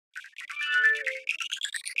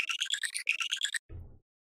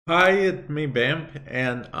Hi, it's me, Vamp,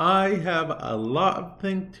 and I have a lot of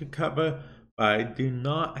things to cover, but I do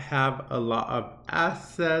not have a lot of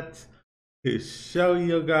assets to show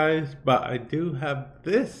you guys, but I do have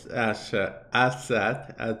this asset as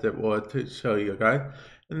it were, to show you guys.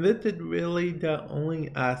 And this is really the only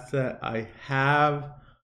asset I have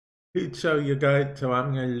to show you guys, so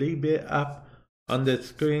I'm going to leave it up on the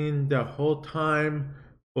screen the whole time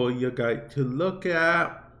for you guys to look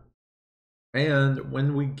at. And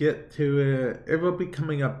when we get to it, it will be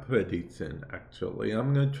coming up pretty soon, actually.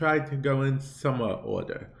 I'm going to try to go in somewhat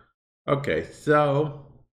order. Okay, so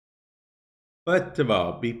first of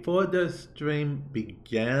all, before the stream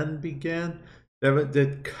began, there was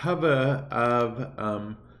the cover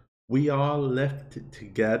of We All Lift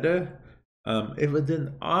Together. It was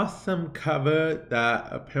an awesome cover that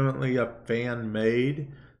apparently a fan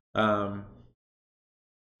made. Um,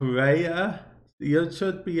 Freya, you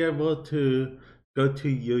should be able to go to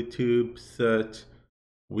YouTube, search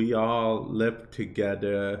We All Live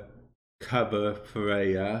Together cover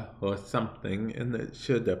Freya or something, and it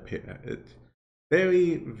should appear. It's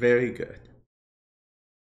very, very good.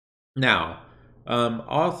 Now,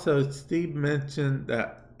 also, Steve mentioned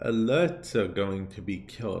that alerts are going to be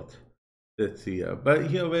killed this year, but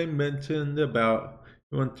he already mentioned about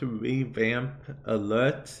you want to revamp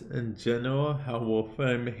alerts in general, how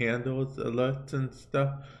Warframe handles alerts and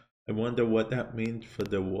stuff. I wonder what that means for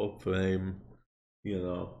the Warframe, you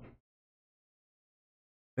know,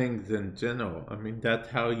 things in general. I mean, that's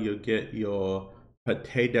how you get your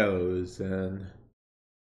potatoes and,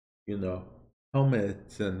 you know,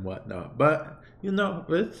 helmets and whatnot. But,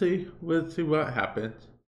 we'll see. We'll see what happens.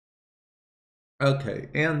 Okay,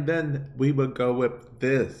 and then we will go with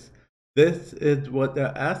this. This is what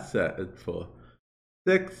the asset is for.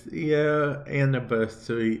 6-year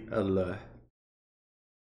anniversary alert.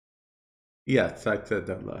 Yes, I said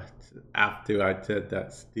alert. After I said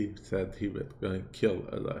that, Steve said he was going to kill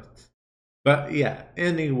alerts. But yeah,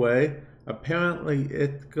 anyway, apparently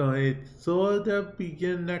it's going to sort of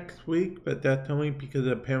begin next week, but that's only because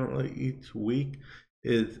apparently each week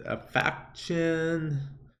is a faction,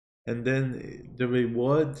 and then the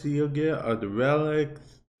rewards you'll get are the relics,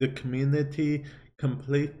 the community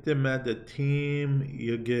complete them as a team,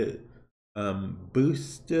 you get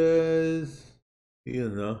boosters, you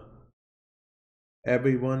know,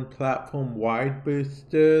 everyone platform wide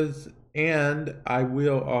boosters, and I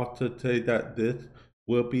will also say that this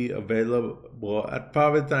will be available, as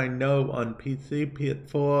far as I know, on PC,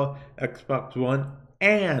 PS4, Xbox One,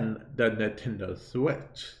 and the Nintendo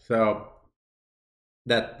Switch. So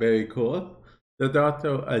that's very cool. There's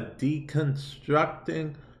also a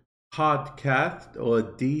deconstructing podcast, or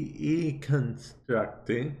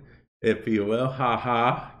de-constructing, if you will.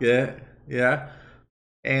 Haha. Yeah, yeah.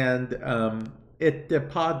 And it's the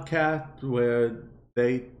podcast where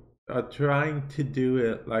they are trying to do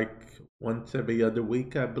it like once every other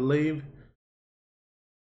week, I believe.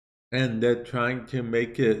 And they're trying to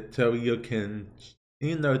make it so you can,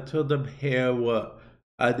 sort of hear what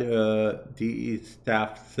other DE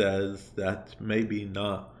staff says that's maybe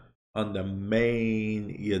not on the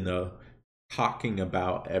main, talking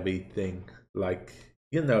about everything. Like,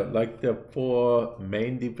 like the four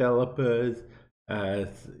main developers, as,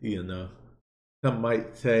 some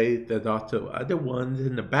might say there's also other ones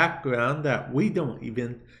in the background that we don't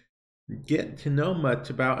even get to know much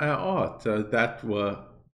about at all. So that's what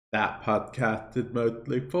that podcast is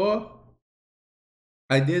mostly for.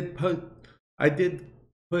 I did put I did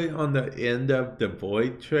put on the end of the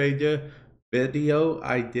Void Trader video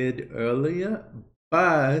I did earlier,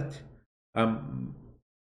 but um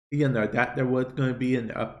that there was going to be an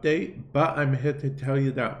update, but I'm here to tell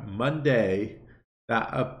you that Monday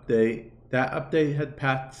that update had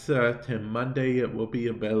passed cert, and Monday it will be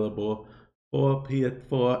available for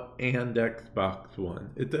PS4 and Xbox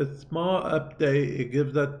One. It's a small update. It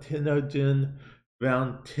gives us Tenogen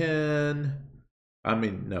round 10. I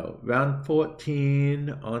mean, no, round 14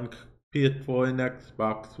 on PS4 and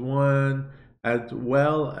Xbox One, as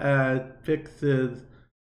well as fixes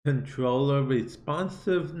controller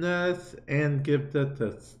responsiveness and gives us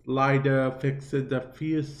a slider, fixes a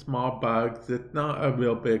few small bugs. It's not a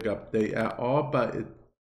real big update at all, but it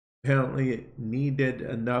apparently needed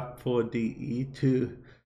enough for DE to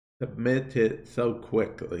submit it so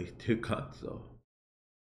quickly to console.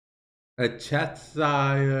 A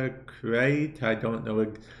Cheshire crate, I don't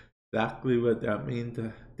know exactly what that means.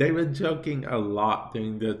 They were joking a lot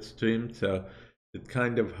during the stream, so it's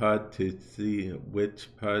kind of hard to see which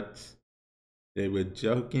parts they were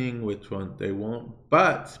joking, which one they won't.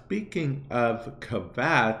 But speaking of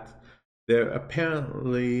Kavat, there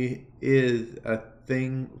apparently is a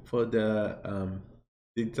thing for the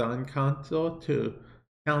design council to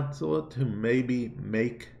maybe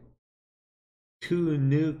make two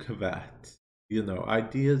new cravats.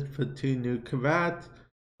 Ideas for two new cravats,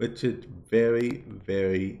 which is very,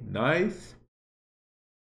 very nice.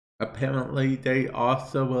 Apparently, they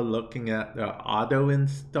also were looking at the auto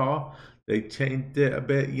install. They changed it a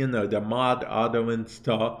bit, the mod auto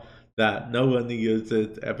install that no one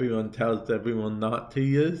uses, everyone tells everyone not to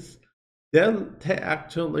use. They're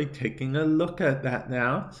actually taking a look at that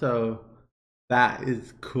now, so that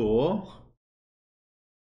is cool.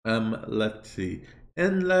 Let's see.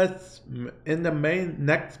 In the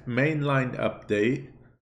next mainline update,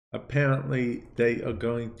 apparently they are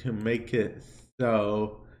going to make it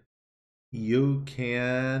so you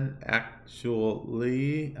can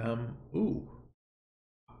actually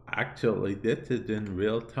actually this is in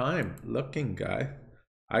real time. Looking, guys,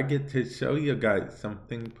 I get to show you guys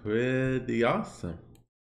something pretty awesome.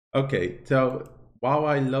 Okay, so while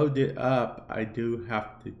I load it up, I do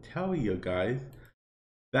have to tell you guys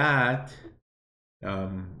that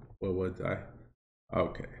where was I?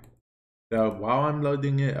 Okay. So while I'm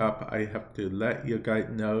loading it up, I have to let you guys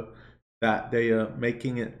know that they are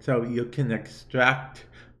making it so you can extract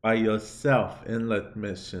by yourself inlet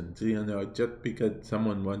missions. Just because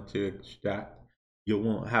someone wants to extract, you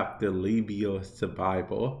won't have to leave your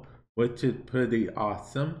survival, which is pretty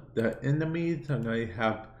awesome. The enemies are going to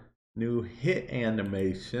have new hit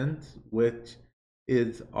animations, which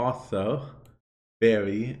is also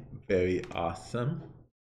very, very awesome.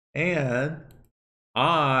 And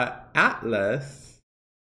Atlas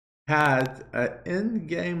has an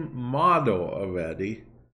in-game model already,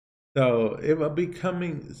 so it will be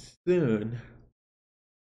coming soon.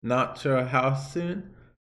 Not sure how soon,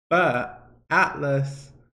 but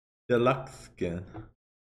Atlas Deluxe Skin.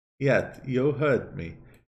 Yes, you heard me.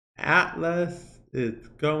 Atlas is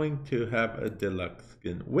going to have a deluxe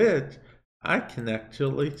skin, which I can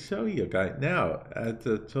actually show you guys now as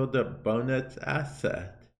a sort of bonus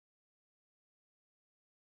asset.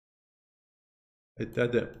 It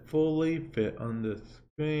doesn't fully fit on the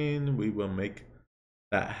screen. We will make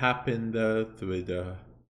that happen though through the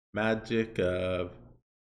magic of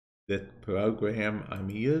this program I'm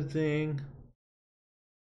using.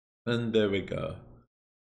 And there we go.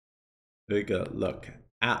 There we go. Look,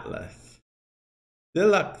 Atlas.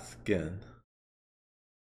 Deluxe skin.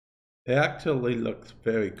 It actually looks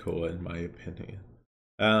very cool in my opinion.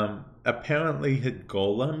 Apparently his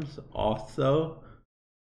golems also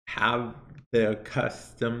have their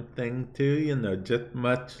custom thing too, just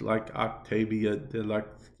much like Octavia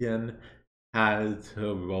Deluxe Skin has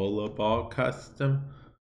her rollerball custom.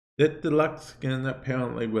 This deluxe skin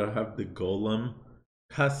apparently will have the golem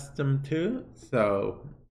custom too, so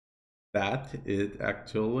that is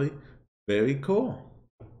actually very cool.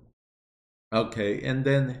 Okay, and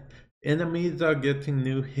then enemies are getting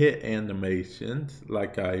new hit animations,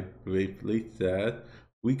 like I briefly said.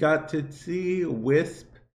 We got to see Wisp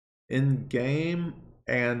in game,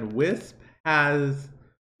 and Wisp has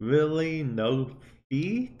really no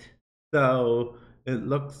feet, so it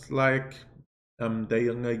looks like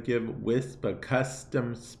they're gonna give Wisp a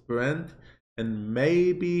custom sprint and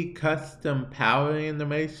maybe custom power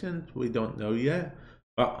animations. We don't know yet.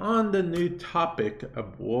 But on the new topic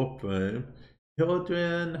of Warframe,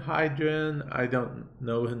 Hildryn, I don't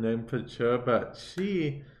know her name for sure, but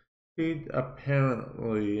she's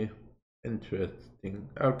apparently interesting.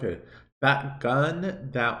 Okay, that gun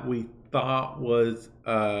that we thought was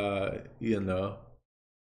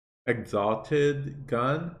exalted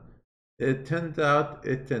gun, it turns out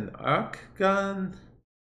it's an arc gun.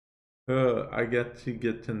 I guess she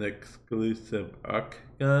gets an exclusive arc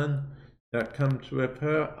gun that comes with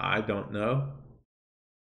her. I don't know.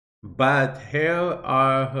 But here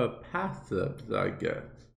are her passives, I guess.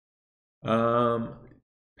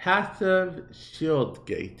 Passive shield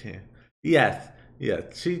gating. Yes,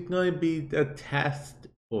 she's going to be the test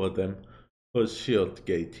for them for shield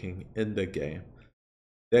gating in the game.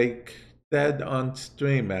 They said on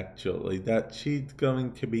stream actually that she's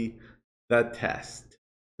going to be the test.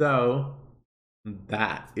 So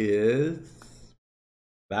that is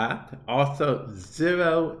that. Also,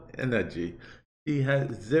 zero energy. She has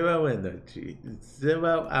zero energy.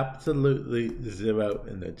 Zero, absolutely zero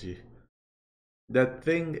energy. The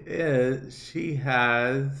thing is, she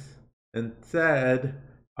has instead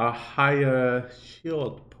a higher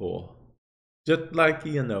shield pool. Just like,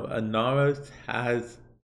 Anaros has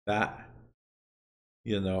that,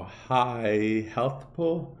 high health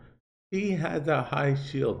pool. She has a high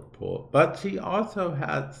shield pool, but she also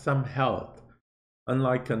has some health.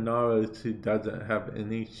 unlike Anaris who doesn't have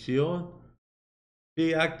any shield,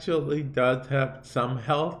 she actually does have some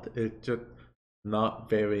health. It's just not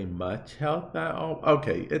very much health at all.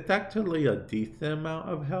 Okay, it's actually a decent amount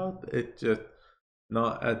of health. It's just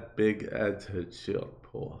not as big as her shield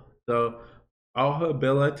pool. So all her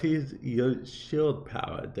abilities use shield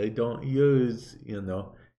power. They don't use,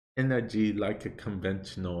 energy like a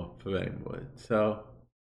conventional frame would. So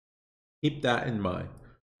keep that in mind.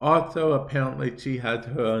 Also, apparently she has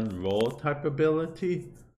her own roll type ability.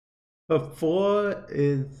 Her 4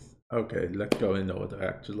 is, okay, let's go in order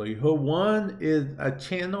actually. Her 1 is a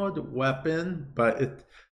channeled weapon, but it's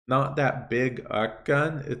not that big arc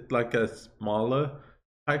gun. It's like a smaller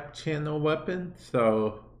type channel weapon.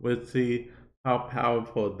 So we'll see how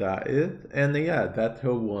powerful that is. And yeah, that's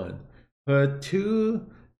her 1. Her 2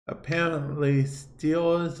 apparently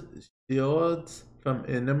steals shields from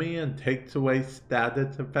enemy and takes away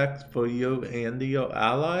status effects for you and your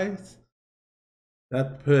allies.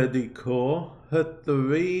 That's pretty cool. Her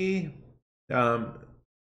 3,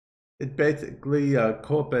 it's basically a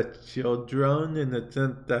corporate shield drone in the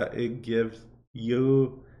sense that it gives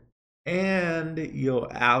you and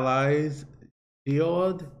your allies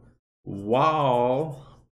shield while,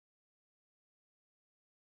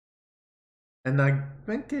 and I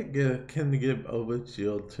think it can give over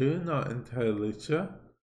shield too, not entirely sure.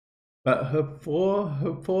 But her four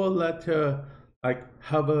let her like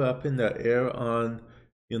hover up in the air on,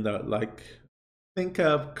 like think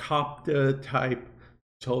of copter type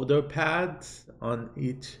shoulder pads on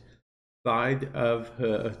each side of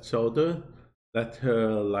her shoulder. Let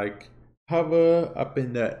her like hover up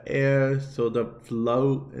in the air, sort of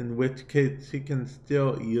float, in which case she can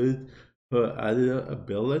still use her other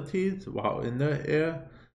abilities while in the air.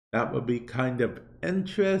 That would be kind of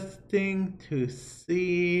interesting to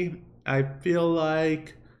see. I feel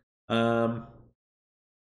like, and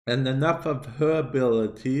enough of her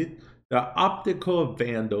abilities. The optical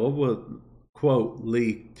vandal was, quote,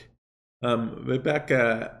 leaked.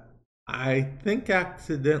 Rebecca, I think,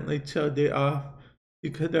 accidentally showed it off. She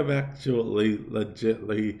could have actually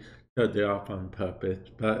legitly showed it off on purpose,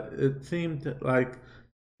 but it seemed like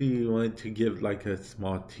she wanted to give like a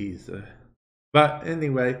small teaser. But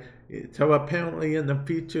anyway, so apparently in the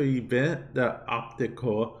future event, the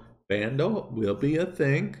optical vandal will be a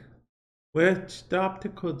thing, which the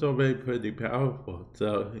optical's already pretty powerful,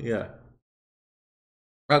 so yeah.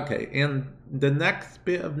 Okay, and the next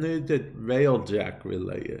bit of news is Railjack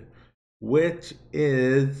related, which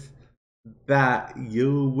is that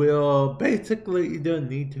you will basically either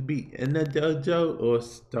need to be in a dojo or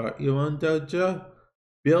start your own dojo.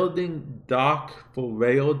 Building dock for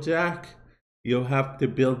Railjack, you'll have to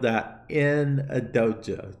build that in a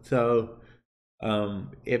dojo. So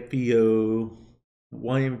if you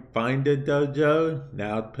want to find a dojo,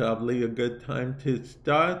 now's probably a good time to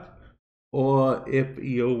start. Or if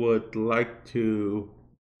you would like to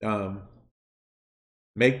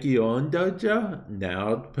make your own dojo,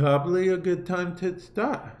 now's probably a good time to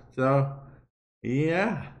start. So,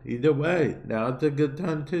 yeah, either way, now's a good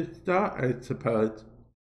time to start, I suppose.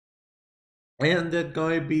 And they're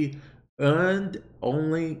going to be earned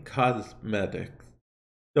only cosmetics.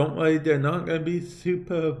 Don't worry, they're not going to be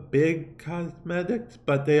super big cosmetics,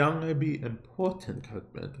 but they are going to be important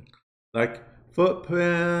cosmetics. Like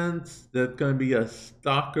footprints, there's going to be a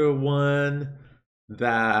stalker one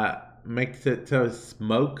that makes it so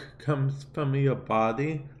smoke comes from your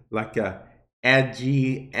body, like a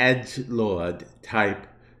edgy edgelord type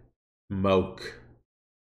smoke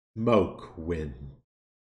wind.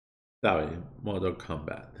 Sorry, Mortal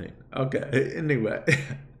Kombat thing. Okay, anyway.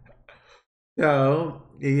 So,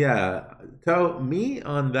 yeah. So, me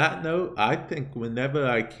on that note, I think whenever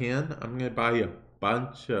I can, I'm going to buy a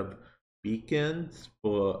bunch of beacons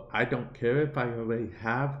for, I don't care if I already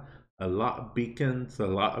have a lot of beacons, a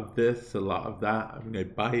lot of this, a lot of that. I'm going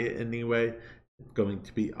to buy it anyway. It's going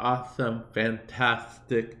to be awesome,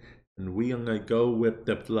 fantastic, and we are going to go with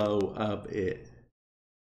the flow of it.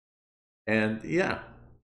 And yeah.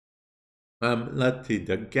 Let's see,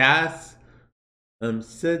 the gas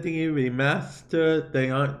City remaster, they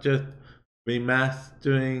aren't just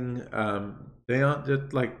remastering, they aren't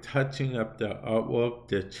just like touching up the artwork,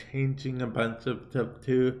 they're changing a bunch of stuff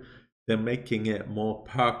too. They're making it more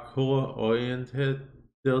parkour oriented.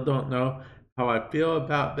 Still don't know how I feel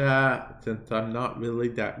about that since I'm not really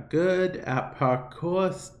that good at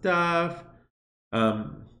parkour stuff.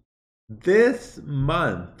 This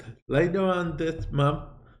month, later on this month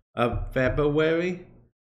of February,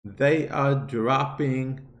 they are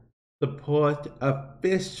dropping support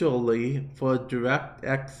officially for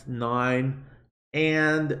DirectX 9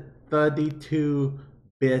 and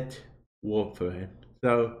 32-bit Warframe.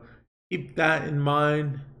 So keep that in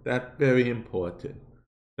mind. That's very important.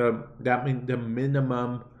 So that means the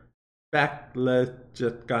minimum spec list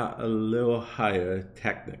just got a little higher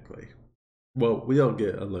technically. Well, we'll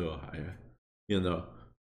get a little higher, you know.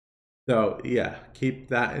 So yeah, keep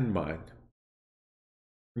that in mind.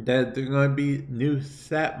 There's going to be new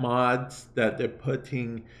set mods that they're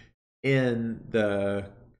putting in the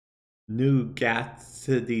new Gat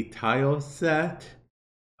City tile set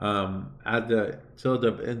as a sort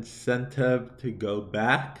of incentive to go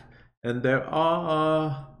back. And they're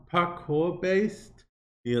all parkour based,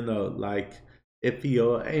 you know, like if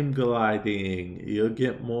you're aim gliding, you'll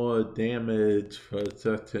get more damage for a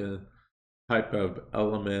certain type of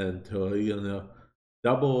element, or you know,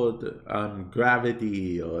 doubled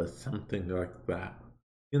gravity or something like that,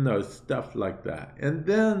 you know, stuff like that. And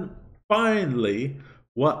then finally,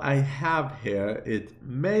 what I have here is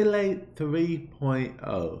Melee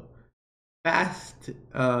 3.0. Fast,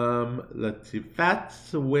 let's see, fast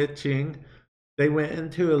switching. They went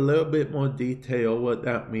into a little bit more detail what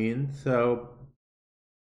that means. So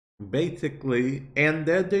basically, and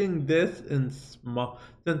they're doing this in small,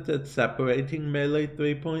 since it's separating Melee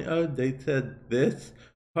 3.0, they said this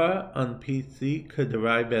part on PC could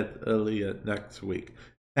arrive as early as next week.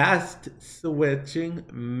 Fast switching,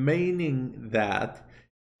 meaning that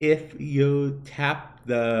if you tap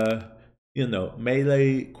the, you know,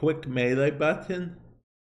 melee, quick melee button,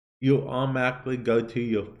 you automatically go to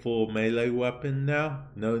your full melee weapon now.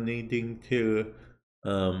 No needing to,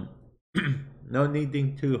 no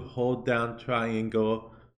needing to hold down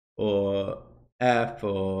triangle or F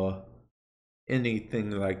or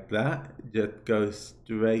anything like that. Just go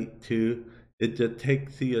straight to, it just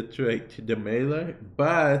takes you straight to the melee.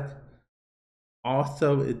 But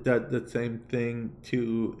also it does the same thing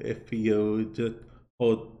too if you just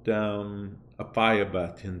hold down a fire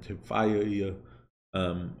button to fire your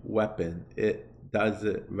weapon. It does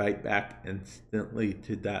it right back instantly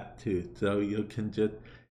to that too. So you can just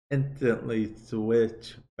instantly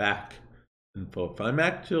switch back and forth. I'm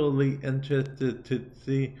actually interested to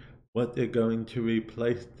see what they're going to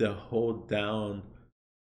replace the hold down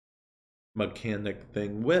mechanic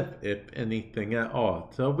thing with, if anything at all.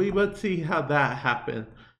 So we will see how that happens.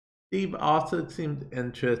 Steve also seemed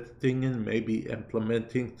interesting in maybe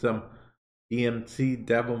implementing some DMC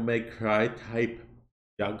Devil May Cry type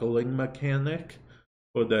juggling mechanic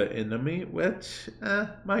for the enemy, which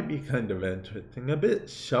might be kind of interesting. A bit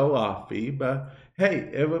show-offy, but hey,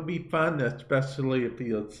 it would be fun, especially if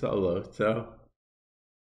you're solo. So,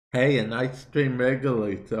 hey, and I stream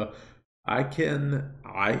regularly, so I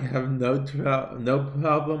have no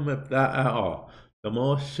problem with that at all. The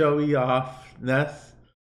more showy offness,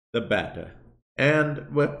 the better.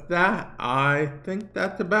 And with that, I think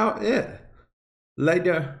that's about it.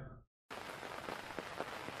 Later.